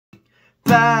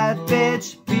bad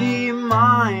bitch, be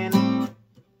mine.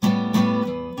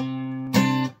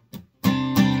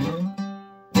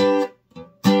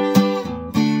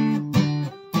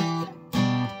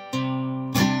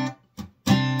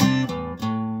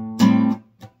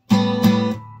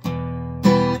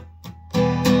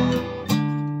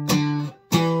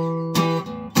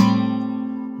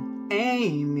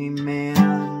 Amy,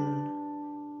 man,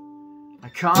 I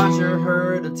conjure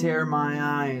her to tear my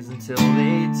eyes until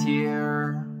they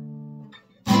tear.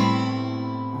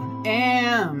 On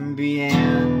Ambien,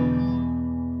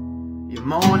 you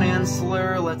moan and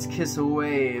slur, let's kiss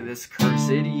away this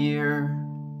cursed year.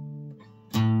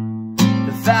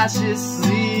 The fascists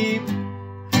sleep,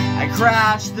 I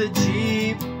crash the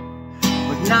Jeep,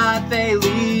 but not they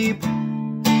leap.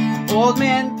 Old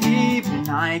man peep, and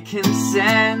I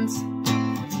consent.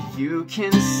 Do you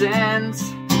consent?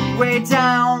 Way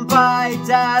down by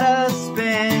data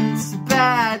spent.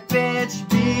 Bad bitch,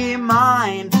 be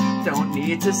mine. Don't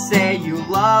need to say you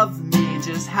love me,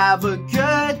 just have a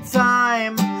good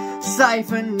time.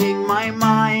 Siphoning my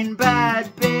mind. Bad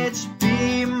bitch,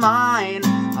 be mine.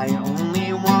 I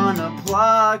only wanna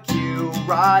pluck you,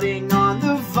 rotting on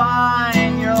the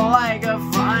vine. You're like a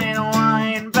fine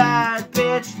wine. Bad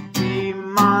bitch, be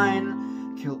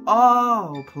mine. Kill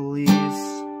all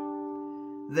police,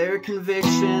 their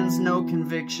convictions, no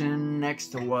conviction next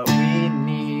to what we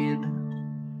need.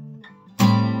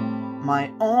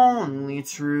 My only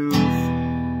truth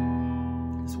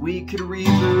is we could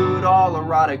reboot all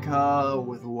erotica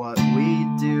with what we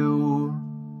do.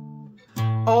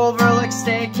 Overlook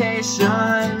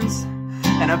staycations,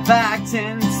 and I packed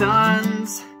in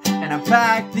tons, and I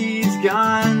packed these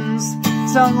guns.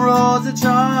 Tongue rolls a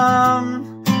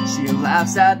drum, she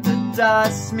laughs at the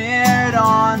dust smeared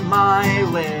on my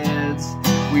lids.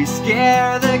 We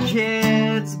scare the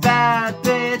kids. Bad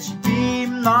bitch, be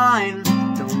mine.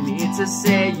 Don't need to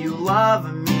say you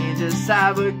love me, just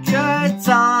have a good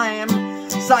time.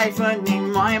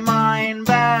 Siphoning my mind.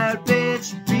 Bad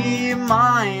bitch, be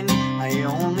mine. I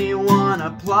only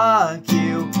wanna pluck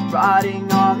you, rotting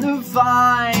on the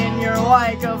vine. You're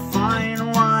like a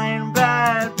fine wine.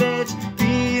 Bad bitch,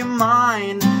 be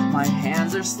mine. My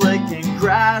hands are slick and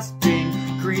grasping,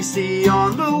 greasy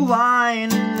on the line.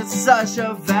 It's such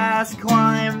a vast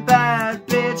climb. Bad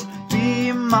bitch,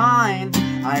 be mine.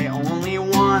 I only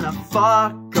wanna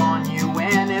fuck on you,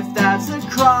 and if that's a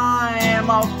crime,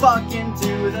 I'll fucking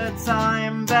do the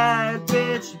time. Bad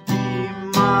bitch, be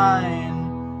mine.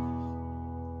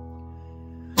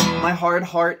 My hard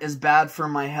heart is bad for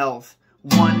my health.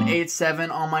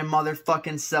 187 on my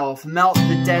motherfucking self. Melt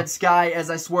the dead sky as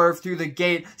I swerve through the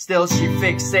gate. Still she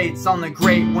fixates on the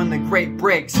grate when the grate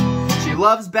breaks. She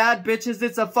loves bad bitches,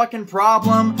 it's a fucking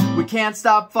problem. We can't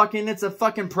stop fucking, it's a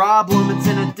fucking problem. It's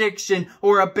an addiction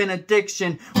or a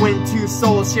benediction when two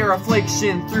souls share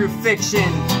affliction through fiction.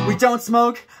 We don't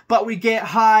smoke, but we get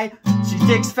high. She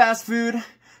digs fast food,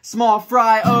 small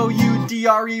fry,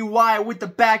 O-U-D-R-E-Y with the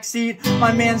backseat.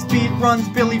 My man's beat runs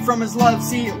Billy from his love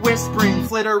seat. Whispering,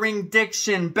 flittering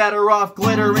diction, better off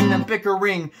glittering than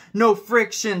bickering. No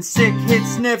friction, sick hit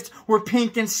sniffed, we're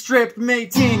pink and stripped,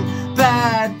 mating.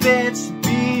 Bad bitch,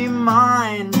 be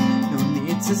mine. No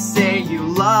need to say you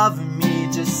love me,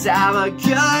 just have a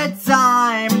good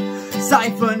time.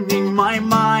 Siphoning my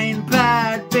mind.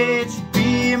 Bad bitch,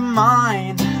 be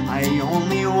mine. I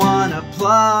only wanna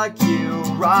pluck you,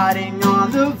 rotting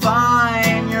on the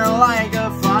vine. You're like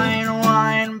a fine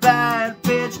wine. Bad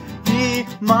bitch, be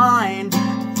mine.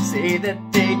 Say that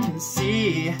they can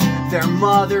see, they're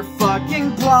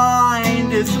motherfucking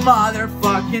blind. It's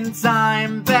motherfucking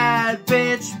time. Bad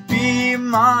bitch, be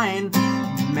mine.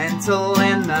 Mental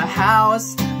in the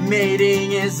house,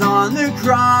 mating is on the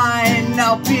grind.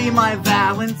 Now be my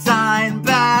Valentine.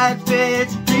 Bad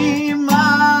bitch, be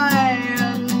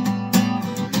mine.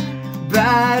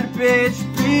 Bad bitch,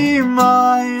 be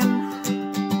mine.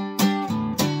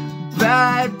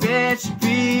 Bad bitch,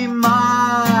 be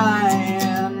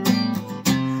mine.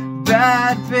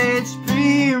 Bad bitch,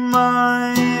 be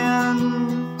mine.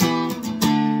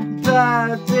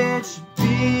 Bad bitch,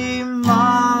 be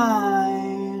mine.